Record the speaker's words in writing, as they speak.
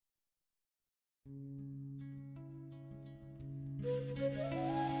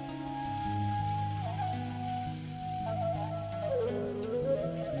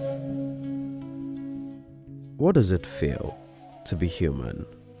What does it feel to be human?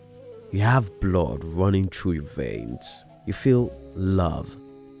 You have blood running through your veins. You feel love,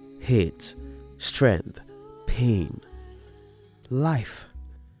 hate, strength, pain, life.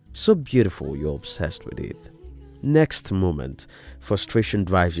 So beautiful, you're obsessed with it. Next moment, frustration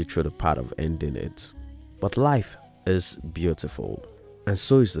drives you through the path of ending it. But life is beautiful, and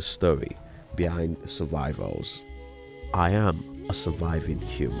so is the story behind survivals. I am a surviving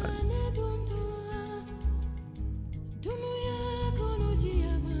human.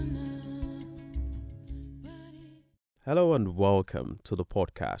 Hello and welcome to the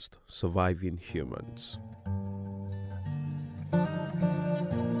podcast Surviving Humans.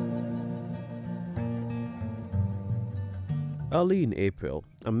 Early in April,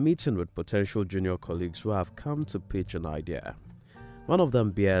 I'm meeting with potential junior colleagues who have come to pitch an idea. One of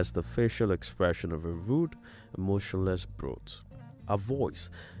them bears the facial expression of a rude, emotionless brute. Her voice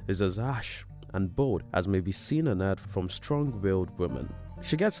is as harsh and bold as may be seen and heard from strong-willed women.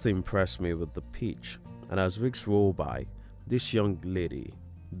 She gets to impress me with the pitch, and as weeks roll by, this young lady,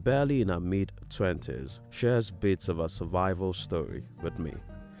 barely in her mid-20s, shares bits of her survival story with me.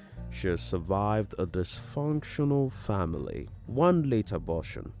 She has survived a dysfunctional family, one late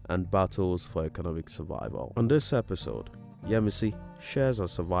abortion, and battles for economic survival. On this episode, Yemisi shares her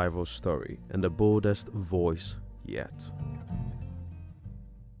survival story in the boldest voice yet.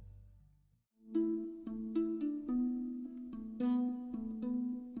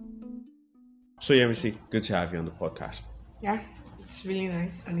 So Yemisi, good to have you on the podcast. Yeah, it's really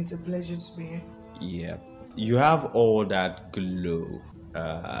nice and it's a pleasure to be here. Yeah, you have all that glow.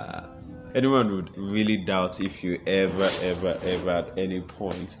 Anyone would really doubt if you ever at any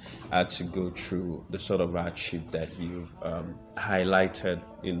point had to go through the sort of hardship that you've highlighted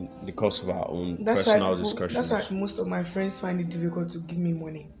in the course of our own personal discussions. That's why most of my friends find it difficult to give me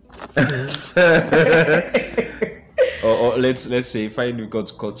money. or let's say find it difficult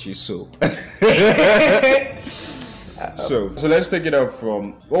to cut you soap. So let's take it up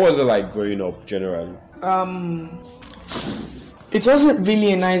from what was it like growing up generally? It wasn't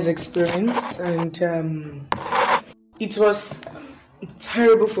really a nice experience, and it was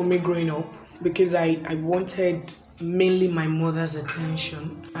terrible for me growing up because I wanted mainly my mother's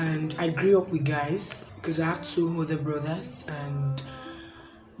attention, and I grew up with guys because I have two older brothers, and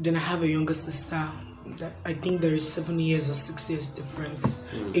then I have a younger sister that I think there is 7 years or 6 years difference,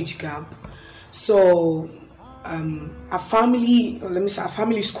 age gap. So our family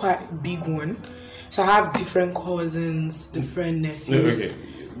is quite a big one. So I have different cousins, different nephews. Okay.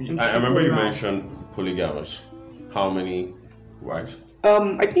 I remember you mentioned polygamous. How many wives?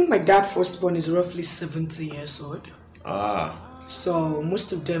 I think my dad firstborn is roughly 70 years old. So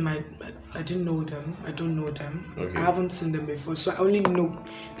most of them I didn't know them. I don't know them. Okay. I haven't seen them before. So I only know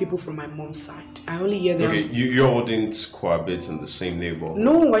people from my mom's side. I only hear them. Okay, you all didn't cohabit in the same neighborhood?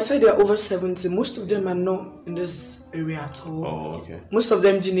 No, I said they're over 70. Most of them are not in this area at all. Oh, okay. Most of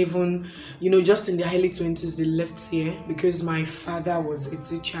them didn't even, just in their early 20s, they left here because my father was a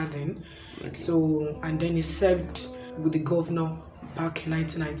teacher then. Okay. So, and then he served with the governor back in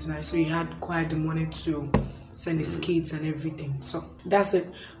 1999. So he had quite the money to send his kids and everything. So that's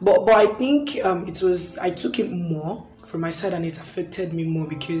it. But I think I took it more from my side, and it affected me more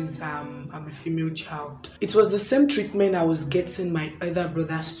because I'm a female child. It was the same treatment I was getting my other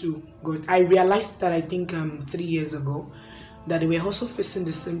brothers too. I realized that I think 3 years ago that they were also facing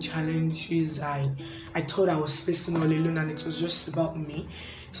the same challenges I thought I was facing all alone, and it was just about me.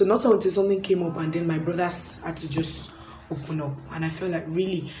 So not until something came up and then my brothers had to just open up, and I felt like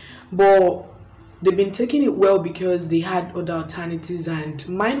really, but they've been taking it well because they had other alternatives, and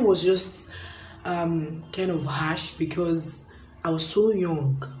mine was just kind of harsh because I was so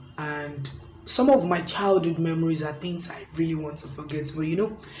young, and some of my childhood memories are things I really want to forget. But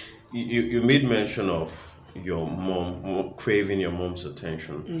you made mention of your mom craving your mom's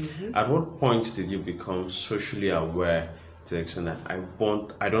attention. Mm-hmm. At what point did you become socially aware to the extent that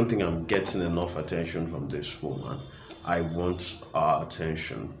I don't think I'm getting enough attention from this woman. I want our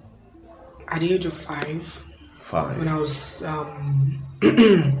attention? At the age of 5. When I was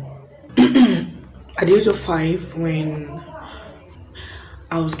at the age of 5, when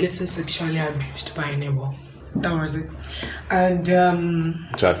I was getting sexually abused by a neighbor. That was it. And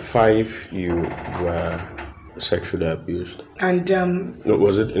so at 5 you were sexually abused? And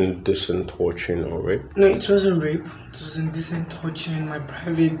was it indecent touching or rape? No, it wasn't rape. It was indecent touching in my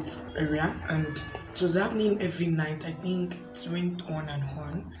private area, and it was happening every night. I think it went on and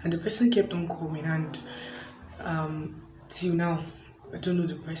on, and the person kept on coming, and Till now, I don't know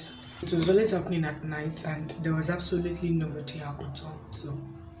the person. It was always happening at night, and there was absolutely nobody I could talk to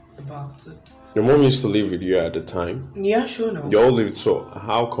about it. Your mom used to live with you at the time? Yeah, sure, no. You all lived, so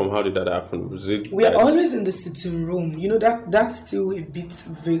how come? How did that happen? Was it? We are always in the sitting room. You know, that's still a bit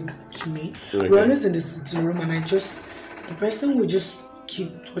vague to me. Okay. We're always in the sitting room, and the person will just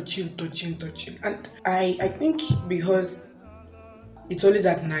keep touching. And I think because it's always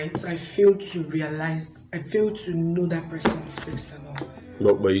at night, I fail to know that person's face and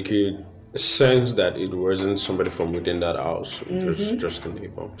all. But you could sense that it wasn't somebody from within that house, just a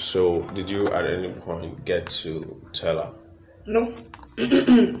neighbor. So did you at any point get to tell her? No.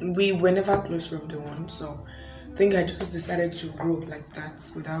 We were never close from the one, so I think I just decided to grow up like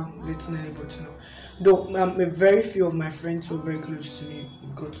that without letting anybody know. Though a very few of my friends who were very close to me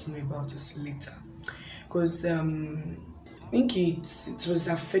got to know about this later, because I think it was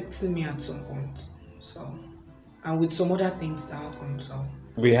affecting me at some point. So, and with some other things that happened. So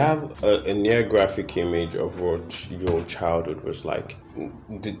we have a near graphic image of what your childhood was like.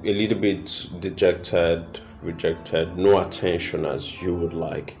 A little bit dejected, rejected, no attention as you would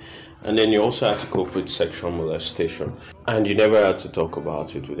like. And then you also had to cope with sexual molestation. And you never had to talk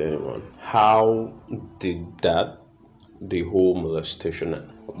about it with anyone. How did the whole molestation,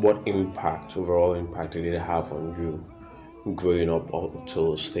 what overall impact did it have on you growing up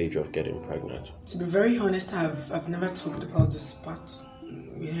until the stage of getting pregnant? To be very honest, I've never talked about this part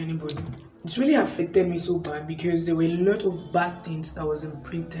with anybody. It really affected me so bad because there were a lot of bad things that was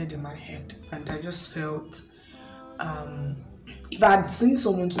imprinted in my head, and I just felt if I had seen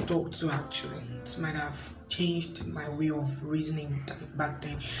someone to talk to, actually, it might have changed my way of reasoning back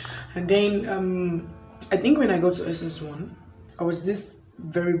then. And then I think when I got to SS1, I was this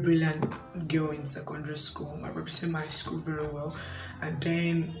very brilliant girl in secondary school. I represent my school very well, and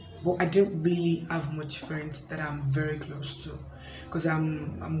then I didn't really have much friends that I'm very close to because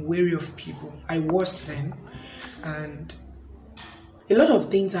I'm wary of people. I was then, and a lot of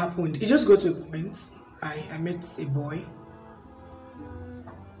things happened. It just got to a point. I met a boy,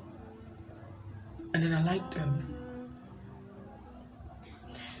 and then I liked him.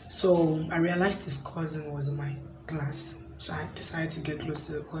 So I realized his cousin was in my class. So I decided to get close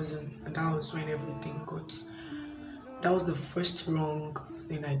to the cousin, and that was when everything got. That was the first wrong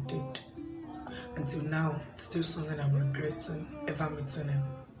thing I did. Until now, it's still something I'm regretting ever meeting him.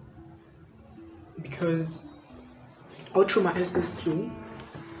 Because all through my SS2,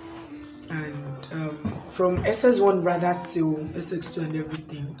 and from SS1 rather till SS2 and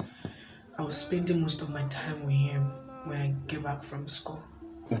everything, I was spending most of my time with him when I get back from school.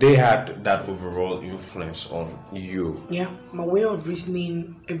 They had that overall influence on you. Yeah, my way of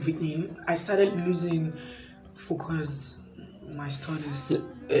reasoning, everything. I started losing focus on my studies.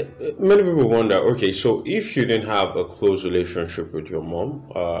 Many people wonder, okay, so if you didn't have a close relationship with your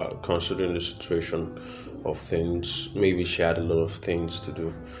mom, considering the situation of things, maybe she had a lot of things to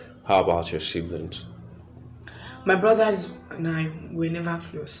do. How about your siblings? My brothers and I were never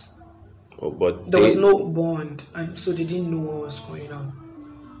close. Oh, but there was no bond, and so they didn't know what was going on.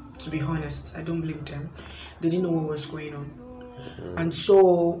 To be honest, I don't blame them. They didn't know what was going on. And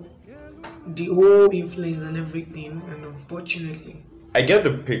so the whole influence and everything, and unfortunately, I get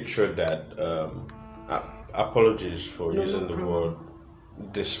the picture that apologies for using the word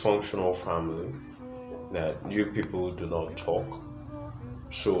dysfunctional family, that you people do not talk.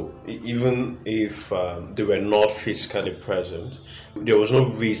 So even if they were not physically present, there was no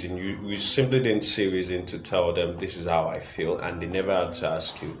reason. You simply didn't see reason to tell them this is how I feel, and they never had to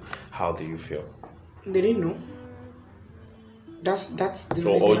ask you how do you feel. They didn't know. That's the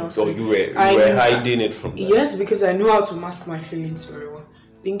only thing. Or you were hiding it from them. Yes, because I know how to mask my feelings very well.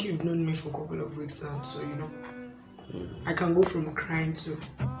 I think you've known me for a couple of weeks now, so you know I can go from crying to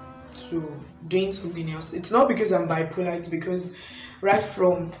doing something else. It's not because I'm bipolar. It's because right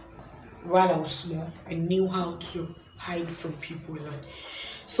from while I was small, I knew how to hide from people a lot.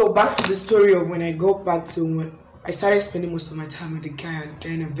 So back to the story of when I got back to when I started spending most of my time with the guy, and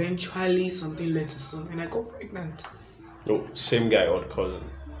then eventually something led to something, and I got pregnant. Oh, same guy or the cousin?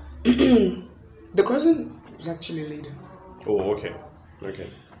 The cousin was actually a lady. Oh, okay.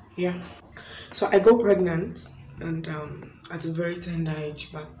 Yeah. So I got pregnant, and at a very tender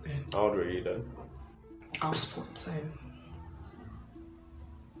age back then. How old were you then? I was 14.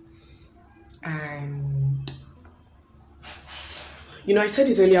 And you know, I said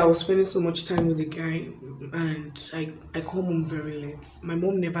it earlier, I was spending so much time with the guy, and I come home very late. My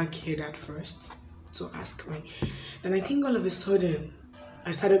mom never cared at first to ask me. Then I think all of a sudden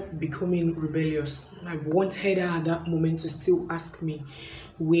I started becoming rebellious. I wanted her at that moment to still ask me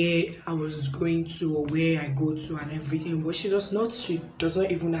where I was going to or where I go to and everything. But she does not. She does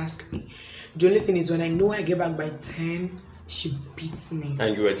not even ask me. The only thing is when I know I get back by 10, she beats me.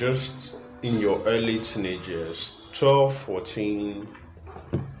 And you were just in your early teenage years, 12, 14.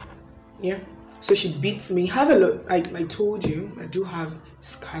 Yeah. So she beats me. Have a look. I told you, I do have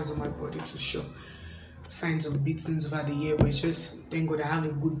scars on my body to show signs of beatings over the year, but it's just thank God I have a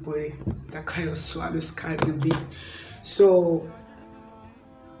good body that kind of swallows scars a bit. So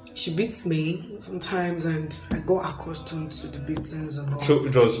she beats me sometimes, and I got accustomed to the beatings and all. So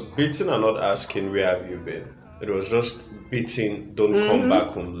it was beating and not asking where have you been. It was just beating, don't come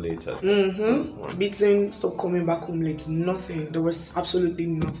back home later. Beating, stop coming back home late. Nothing. There was absolutely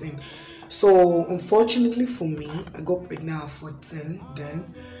nothing. So unfortunately for me, I got pregnant at 14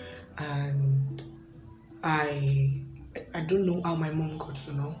 then, and I don't know how my mom got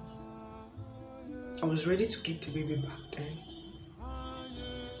to know. I was ready to keep the baby back then.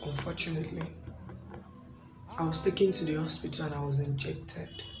 Unfortunately, I was taken to the hospital and I was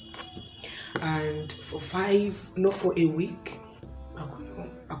injected. And for a week,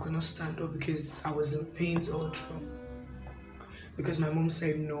 I could not stand up because I was in pains all through. Because my mom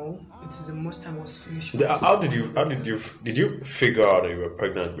said no, it is a must. I must finish. Did you figure out that you were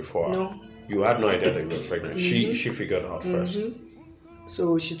pregnant before? No. You had no idea that you were pregnant. She figured out first.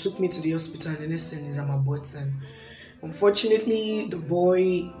 So she took me to the hospital, and the next thing is I'm aborting. Unfortunately, the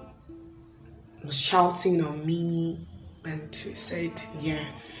boy was shouting on me, and he said, "Yeah,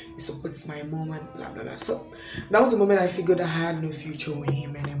 he supports my mom," and blah blah blah. So that was the moment I figured I had no future with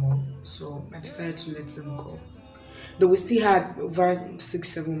him anymore. So I decided to let him go. Though we still had over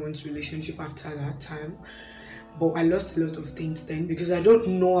 6-7 months relationship after that time. But I lost a lot of things then because I don't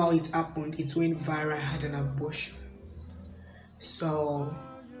know how it happened. It went viral. I had an abortion. So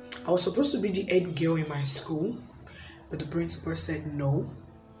I was supposed to be the head girl in my school, but the principal said no.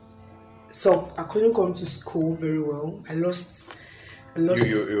 So I couldn't come to school very well. I lost. You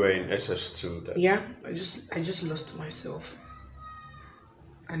were in SS2 then? Yeah, I just lost myself,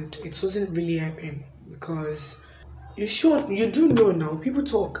 and it wasn't really helping because you do know now. People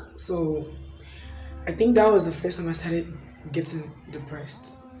talk, so. I think that was the first time I started getting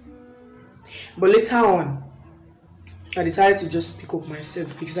depressed. But later on, I decided to just pick up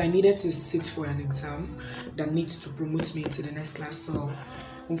myself because I needed to sit for an exam that needs to promote me into the next class. So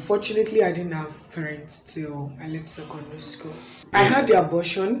unfortunately, I didn't have parents till I left secondary school. I had the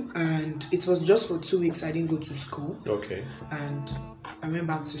abortion and it was just for 2 weeks. I didn't go to school. Okay. And I went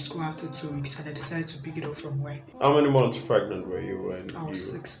back to school after 2 weeks and I decided to pick it up from where. How many months pregnant were you when I was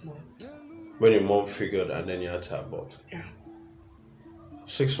 6 months. When your mom figured and then you had to abort? Yeah.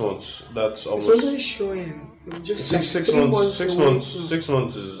 6 months, that's almost... It wasn't showing. It was just six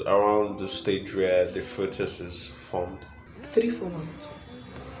months is around the stage where the fetus is formed. 3-4 months.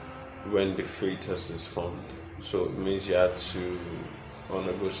 When the fetus is formed. So it means you had to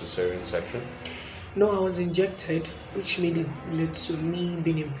undergo cesarean section? No, I was injected, which led to me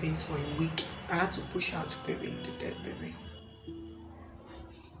being in pain for a week. I had to push out the dead baby.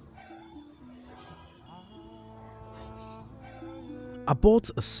 Abort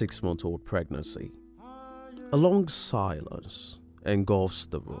a 6-month-old pregnancy. A long silence engulfs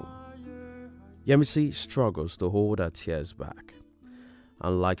the room. Yemisi struggles to hold her tears back.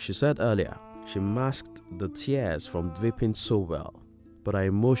 And like she said earlier, she masked the tears from dripping so well, but her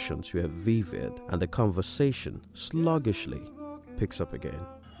emotions were vivid and the conversation sluggishly picks up again.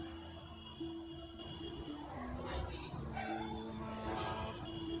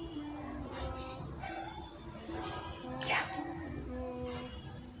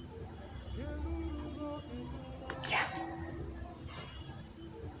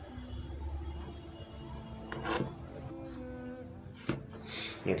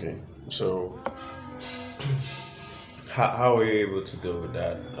 Okay, so how were you able to deal with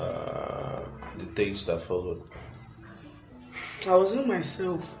that? The days that followed? I was not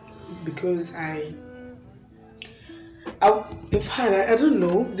myself because in fact, I don't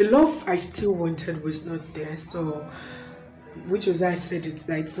know. The love I still wanted was not there. So, which was I said it's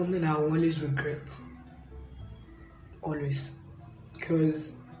something I will always regret. Always,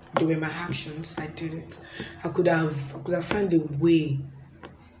 because they were my actions. I did it. I could have found a way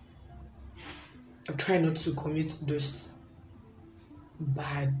of trying not to commit those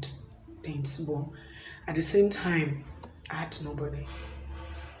bad things, but at the same time, I had nobody.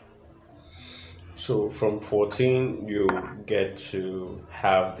 So from 14, you get to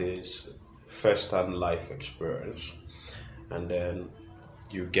have this first-hand life experience, and then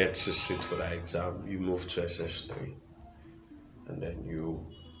you get to sit for that exam. You move to SS3, and then you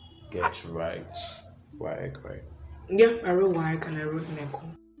get to write WAEC, right? Yeah, I wrote WAEC and I wrote NECO.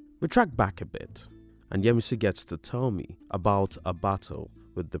 We track back a bit, and Yemisi gets to tell me about a battle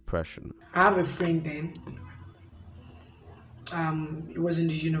with depression. I have a friend then. It was in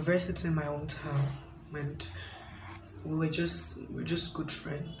the university in my hometown, and we're just good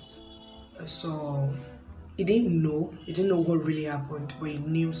friends. So he didn't know what really happened, but he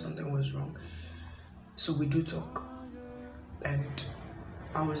knew something was wrong. So we do talk, and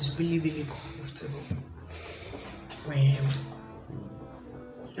I was really, really comfortable with him.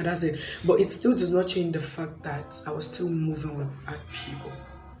 And that's it. But it still does not change the fact that I was still moving with bad people.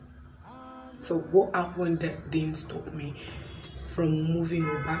 So what happened that didn't stop me from moving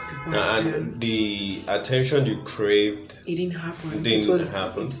with bad people. And the attention you craved, it didn't happen. It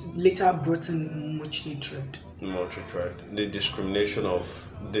later brought in much hatred. The discrimination of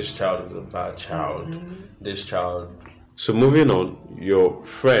this child is a bad child. This child. So moving on, your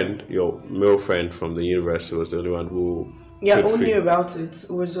male friend from the university was the only one who. Yeah, I knew about it.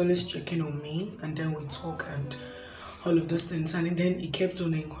 He was always checking on me, and then we talk and all of those things. And then he kept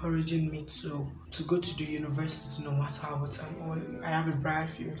on encouraging me to go to the university no matter what. I have a bright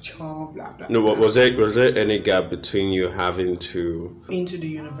future, blah blah. No, but was there any gap between you having to into the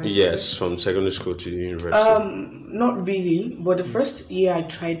university? Yes, from secondary school to the university. Not really. But the first year I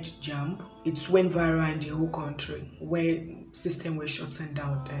tried to jump, it went viral in the whole country where system was shutting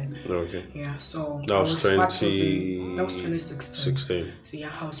down then. Okay. Yeah, so that was 2016. 16. So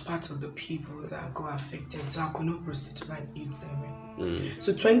yeah, I was part of the people that got affected, so I could not proceed to my exam.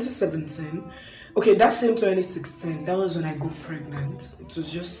 So 2017, okay, that same 2016, that was when I got pregnant. It was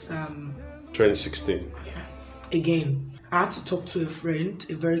just 2016. Yeah. Again, I had to talk to a friend,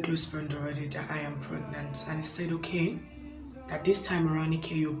 a very close friend already, that I am pregnant, and he said, okay, that this time around,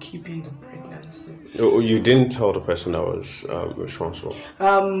 Ike, you're keeping the pregnancy. Oh, you didn't tell the person that was responsible?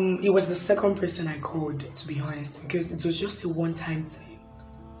 It was the second person I called, to be honest, because it was just a one-time thing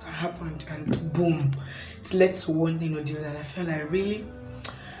that happened, and boom, it led to one thing or the other, and I felt like, really?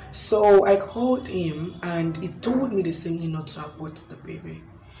 So I called him, and he told me the same thing, not to abort the baby.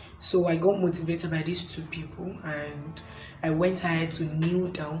 So I got motivated by these two people, and I went ahead to kneel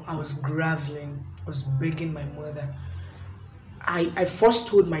down. I was groveling, I was begging my mother. I first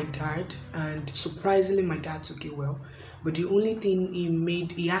told my dad, and surprisingly my dad took it well. But the only thing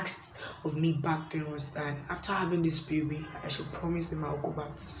he asked of me back then was that after having this baby, I should promise him I'll go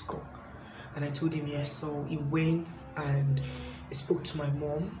back to school. And I told him yes. So he went and he spoke to my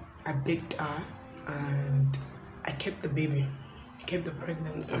mom. I begged her, and I kept the baby. I kept the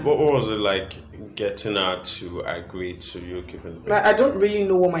pregnancy. What was it like getting her to agree to you keeping the baby? I don't really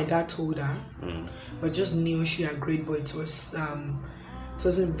know what my dad told her, but just knew she agreed. But it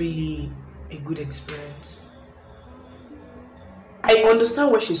wasn't really a good experience. I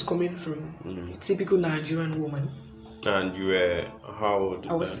understand where she's coming from. A typical Nigerian woman. And you were how old?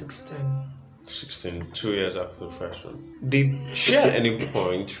 I was 16. 16, 2 years after the first one. Did she at any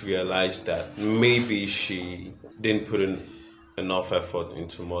point realize that maybe she didn't put in enough effort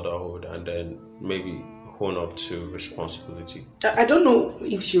into motherhood and then maybe hone up to responsibility? I don't know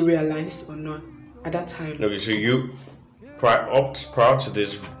if she realized or not at that time. Okay, so you, prior to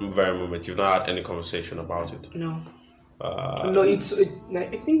this very moment, you've not had any conversation about it? No. No, I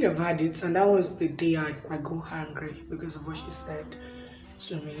think I've had it, and that was the day I got angry because of what she said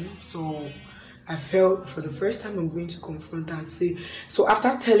to me. So I felt for the first time I'm going to confront her and say. So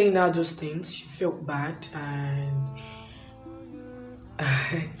after telling her those things, she felt bad, and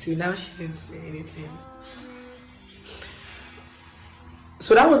till now she didn't say anything.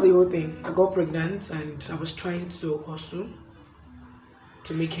 So that was the whole thing. I got pregnant, and I was trying to hustle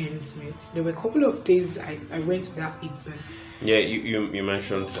to make ends meet. There were a couple of days I went without eating. Yeah, you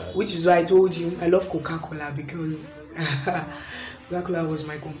mentioned that. Which is why I told you I love Coca-Cola, because Coca-Cola was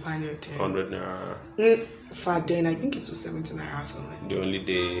my companion. 100 naira. For then, I think it was 70 naira or something. The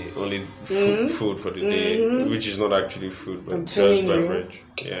only food for the day, which is not actually food, but just beverage.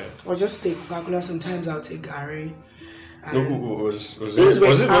 Yeah. Or just take Coca-Cola. Sometimes I'll take Gary. No, was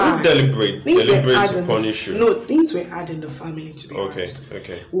it deliberate to punish you? No, things were hard in the family, to be honest.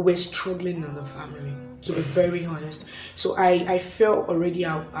 Okay. We were struggling in the family, to be very honest. So I felt already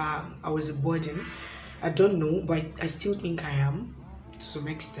I was a burden. I don't know, but I still think I am to some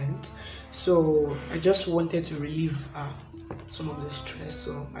extent. So I just wanted to relieve some of the stress.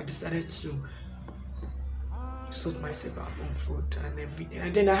 So I decided to sort myself out on food and everything.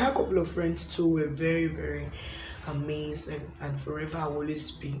 And then I had a couple of friends too who were very, very amazing, and forever I will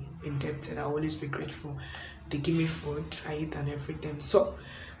always be indebted. I will always be grateful. They give me food, I eat and everything. So,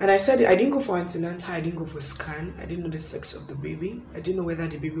 and I said I didn't go for antenatal, I didn't go for scan, I didn't know the sex of the baby, I didn't know whether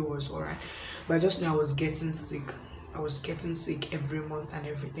the baby was alright, but I just knew I was getting sick. I was getting sick every month and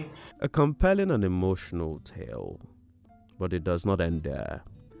everything. A compelling and emotional tale, but it does not end there.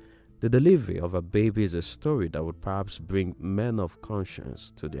 The delivery of a baby is a story that would perhaps bring men of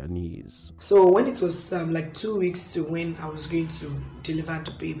conscience to their knees. So when it was like 2 weeks to when I was going to deliver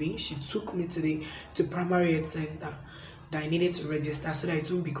the baby, she took me to primary health center that I needed to register so that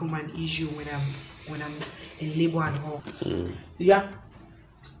it won't become an issue when I'm in labor and all. Yeah.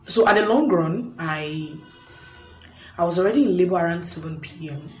 So at the long run, I was already in labor around 7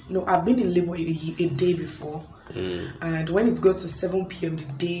 p.m. No, I've been in labor a day before. And when it got to 7 p.m. the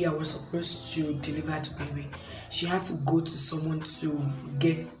day I was supposed to deliver the baby, she had to go to someone to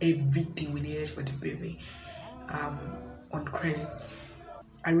get everything we needed for the baby on credit.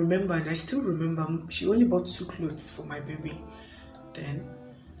 I remember, and I still remember, she only bought 2 clothes for my baby then.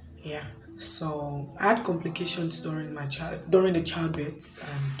 Yeah. So I had complications during the childbirth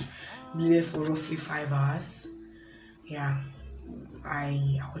and bleeded for roughly 5 hours. Yeah.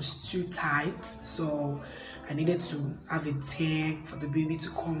 I was too tight, so I needed to have a tear for the baby to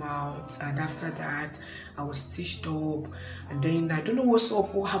come out, and after that I was stitched up, and then I don't know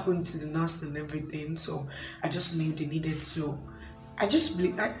what happened to the nurse and everything, so I just knew they needed to. I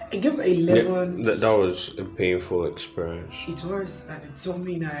gave 11. Yeah, that was a painful experience. It was, and it's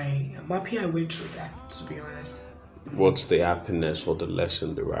something I'm happy I went through that, to be honest. What's the happiness or the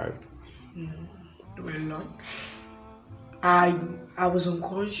lesson derived? Well, I was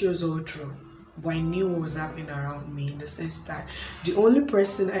unconscious all through, but I knew what was happening around me, in the sense that the only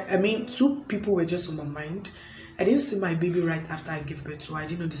person, 2 people were just on my mind. I didn't see my baby right after I gave birth to her. I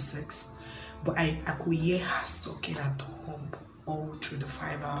didn't know the sex, but I could hear her sucking at home all through the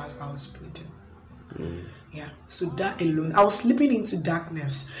 5 hours I was bleeding. Yeah, so that alone, I was slipping into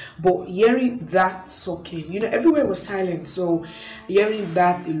darkness, but hearing that sucking, everywhere was silent, so hearing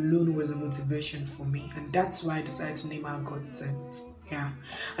that alone was a motivation for me, and that's why I decided to name her God Sent. Yeah,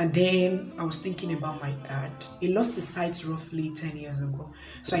 and then I was thinking about my dad. He lost his sight roughly 10 years ago,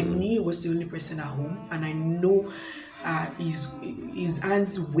 so I knew he was the only person at home, and I know his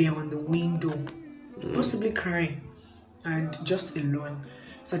hands were on the window, possibly crying, and just alone.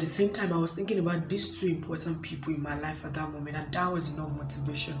 So at the same time, I was thinking about these 2 important people in my life at that moment, and that was enough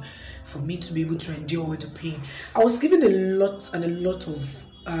motivation for me to be able to endure all the pain. I was given a lot of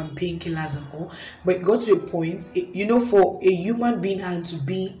painkillers and all, but it got to a point, for a human being hand to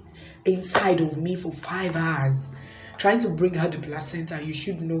be inside of me for 5 hours, trying to bring out the placenta, you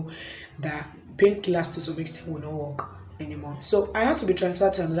should know that painkillers to some extent will not work anymore. So I had to be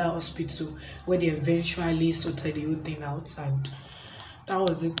transferred to another hospital where they eventually sorted the whole thing out, and that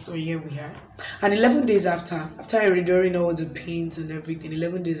was it. So here we are. And 11 days after enduring all the pains and everything,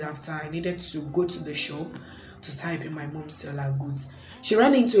 11 days after, I needed to go to the shop to start helping my mom sell her goods. She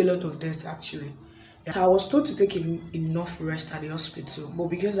ran into a lot of debt, actually. I was told to take enough rest at the hospital, but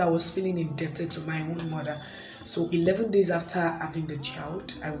because I was feeling indebted to my own mother, so 11 days after having the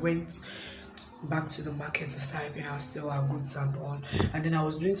child, I went back to the market to start helping her sell her goods and all. And then I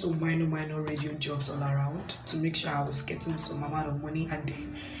was doing some minor radio jobs all around to make sure I was getting some amount of money. And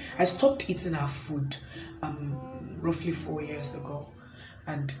then I stopped eating her food roughly 4 years ago.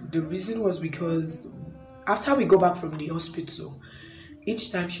 And the reason was because after we go back from the hospital,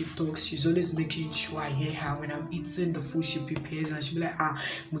 each time she talks, she's always making sure I hear her when I'm eating the food she prepares, and she'll be like,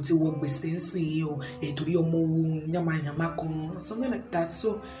 something like that.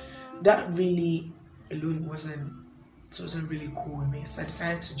 So that really alone wasn't really cool with me. So I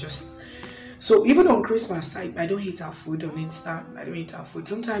decided to so even on Christmas, I don't eat her food on Insta. I don't eat her food.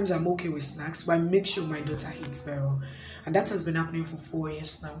 Sometimes I'm okay with snacks, but I make sure my daughter eats very well. And that has been happening for 4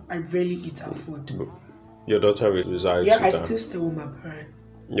 years now. I rarely eat her food. Your daughter resides I still stay with my parent.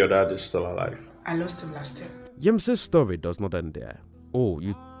 Your dad is still alive? I lost him last year. Yemisi's story does not end there. Oh,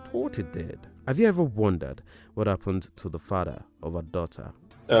 you thought it did. Have you ever wondered what happened to the father of her daughter?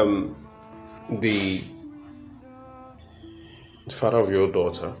 The father of your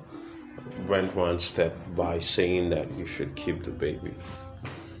daughter went one step by saying that you should keep the baby.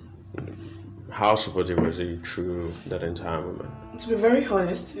 How supportive was he through that entire moment? To be very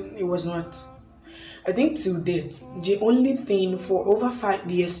honest, it was not. I think till date, the only thing for over 5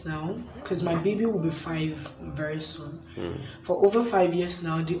 years now, because my baby will be 5 very soon, for over 5 years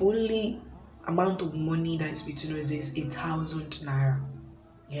now, the only amount of money that is between us is 8,000 naira.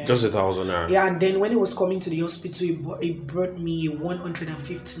 Yeah. Just 1,000 naira. Yeah, and then when he was coming to the hospital, he brought me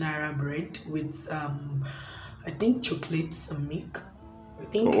 150 naira bread with I think chocolates and milk. I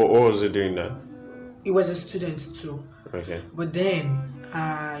think What was he doing then? he was a student too. Okay. But then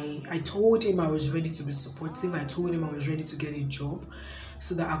I told him I was ready to be supportive. I told him I was ready to get a job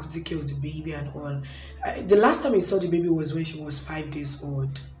so that I could take care of the baby and all. The last time I saw the baby was when she was 5 days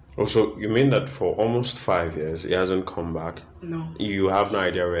old. Oh, so you mean that for almost 5 years he hasn't come back? No. You have no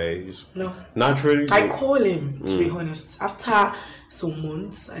idea where he is? No. Naturally? I call him, to be honest. After some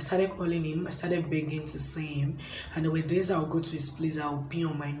months, I started calling him. I started begging to see him. And there were days I'll go to his place, I'll be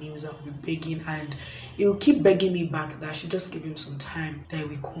on my knees, I'll be begging. And he'll keep begging me back that I should just give him some time, that he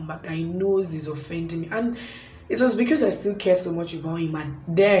will come back, that he knows he's offending me. And it was because I still care so much about him. And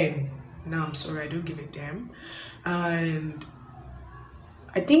then, now I'm sorry, I don't give a damn. And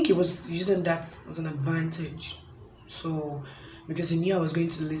I think he was using that as an advantage. So, because he knew I was going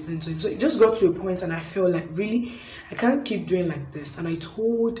to listen to him. So it just got to a point and I felt like, really, I can't keep doing like this. And I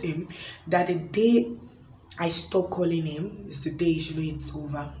told him that the day I stop calling him is the day you should know it's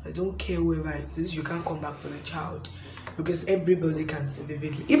over. I don't care whoever it is, you can't come back for the child. Because everybody can see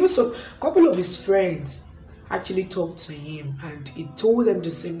vividly. Even so, a couple of his friends actually talked to him and he told them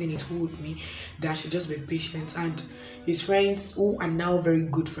the same thing he told me, that I should just be patient. And his friends, who are now very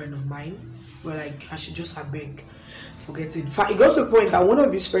good friends of mine, were like, I should just beg, forget it. In fact, it got to a point that one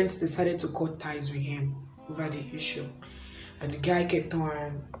of his friends decided to cut ties with him over the issue. And the guy kept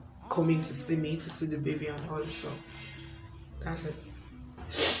on coming to see me, to see the baby and all. So that's it.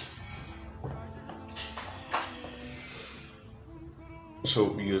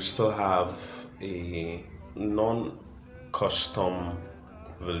 So you still have a non-custom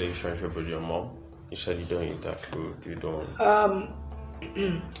relationship with your mom? You said you don't eat that food, you don't...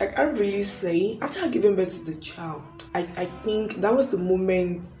 I can't really say. After giving birth to the child, I think that was the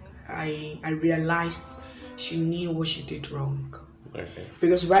moment I realized she knew what she did wrong. Okay.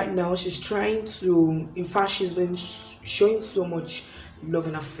 Because right now she's trying to, in fact, she's been showing so much love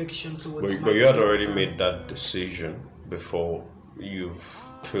and affection towards But you had already made that decision before you've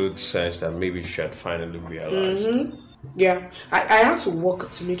told sense that maybe she had finally realized. Yeah, I had to work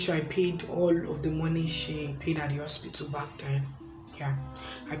to make sure I paid all of the money she paid at the hospital back then. Yeah,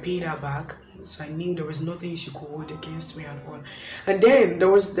 I paid her back, so I knew there was nothing she could hold against me and all. And then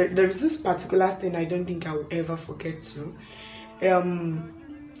there is this particular thing I don't think I will ever forget too.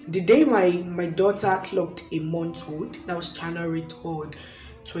 The day my daughter clocked a month old, that was January 3rd,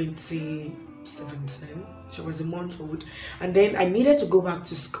 2017. She was a month old, and then I needed to go back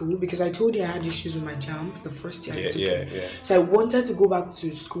to school because I told you I had issues with my jam the first year I took it. So I wanted to go back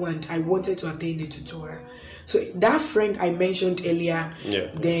to school and I wanted to attend the tutorial. So that friend I mentioned earlier,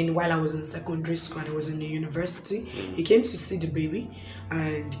 then while I was in secondary school and I was in the university, he came to see the baby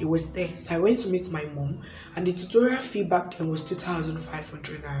and he was there. So I went to meet my mom, and the tutorial fee back then was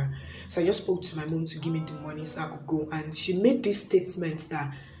 2,500 naira. So I just spoke to my mom to give me the money so I could go, and she made this statement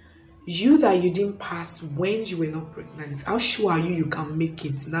that you didn't pass when you were not pregnant, how sure are you can make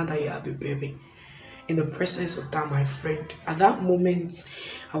it now that you have a baby? In the presence of that, my friend, at that moment,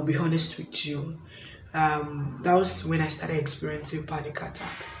 I'll be honest with you, that was when I started experiencing panic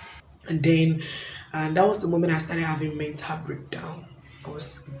attacks. And then that was the moment I started having mental breakdown. I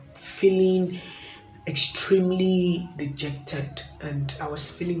was feeling extremely dejected and I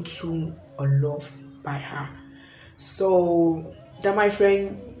was feeling too unloved by her. So that my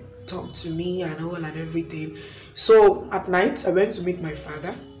friend talked to me and all and everything. So at night I went to meet my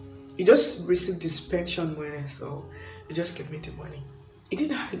father. He just received his pension money, so he just gave me the money. He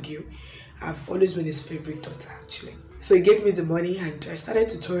didn't argue. I've always been his favorite daughter actually. So he gave me the money and I started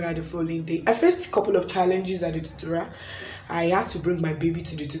tutorial the following day. I faced a couple of challenges at the tutorial. I had to bring my baby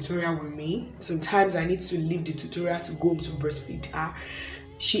to the tutorial with me. Sometimes I need to leave the tutorial to go to breastfeed her.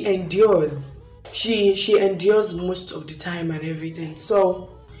 She endures. She endures most of the time and everything. So,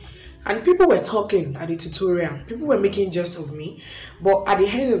 and people were talking at the tutorial. People were making jest of me. But at the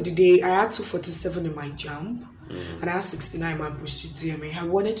end of the day, I had 247 in my jump. And I had 69 in my pursuit DMA. I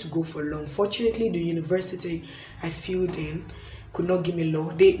wanted to go for law. Unfortunately, the university I filled in could not give me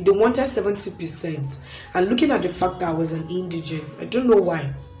law. They wanted 70%. And looking at the fact that I was an indigent, I don't know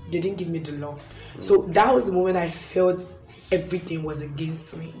why they didn't give me the law. So that was the moment I felt everything was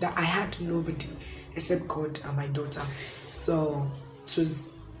against me. That I had nobody except God and my daughter. So it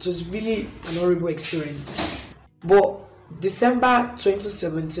was really an horrible experience. But December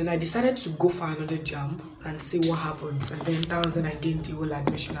 2017, I decided to go for another jump and see what happens. And then that was when I gained the whole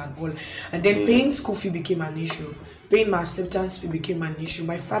admission and all. And then paying school fee became an issue. Paying my acceptance fee became an issue.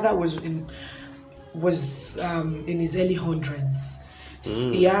 My father was in his early hundreds.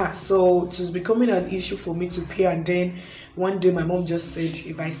 Yeah, so it was becoming an issue for me to pay. And then one day my mom just said,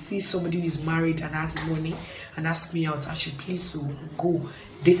 if I see somebody who is married and has money and ask me out, I should please to go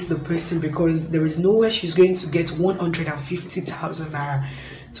date the person, because there is nowhere she's going to get 150,000 naira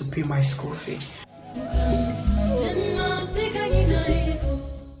to pay my school fee.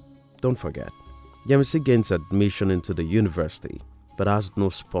 Don't forget, Yemisi gains admission into the university but has no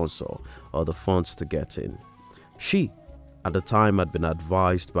sponsor or the funds to get in. She, at the time, had been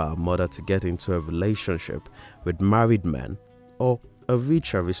advised by her mother to get into a relationship with married men or a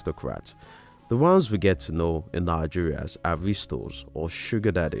rich aristocrat. The ones we get to know in Nigeria as aristos or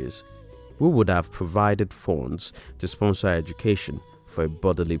sugar daddies, who would have provided funds to sponsor her education for a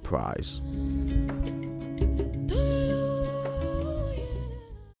bodily price.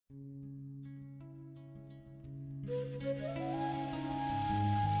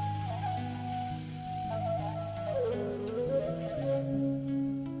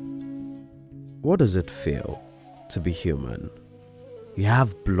 What does it feel to be human? You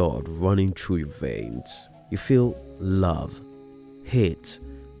have blood running through your veins. You feel love, hate,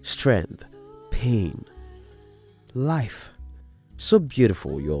 strength, pain, life. So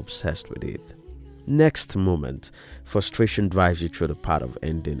beautiful, you're obsessed with it. Next moment, frustration drives you through the path of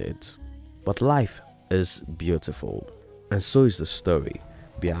ending it. But life is beautiful, and so is the story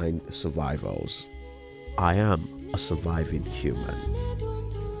behind survivals. I am a surviving human.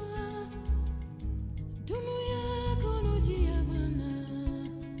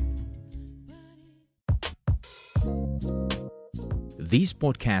 This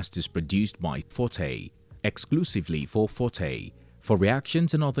podcast is produced by Forte, exclusively for Forte. For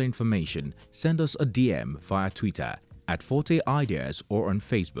reactions and other information, send us a DM via Twitter at Forte Ideas or on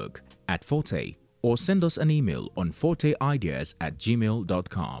Facebook at Forte, or send us an email on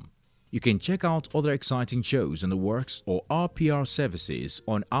forteideas@gmail.com. You can check out other exciting shows in the works or our PR services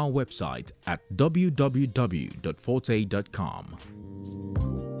on our website at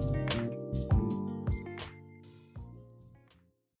www.forte.com.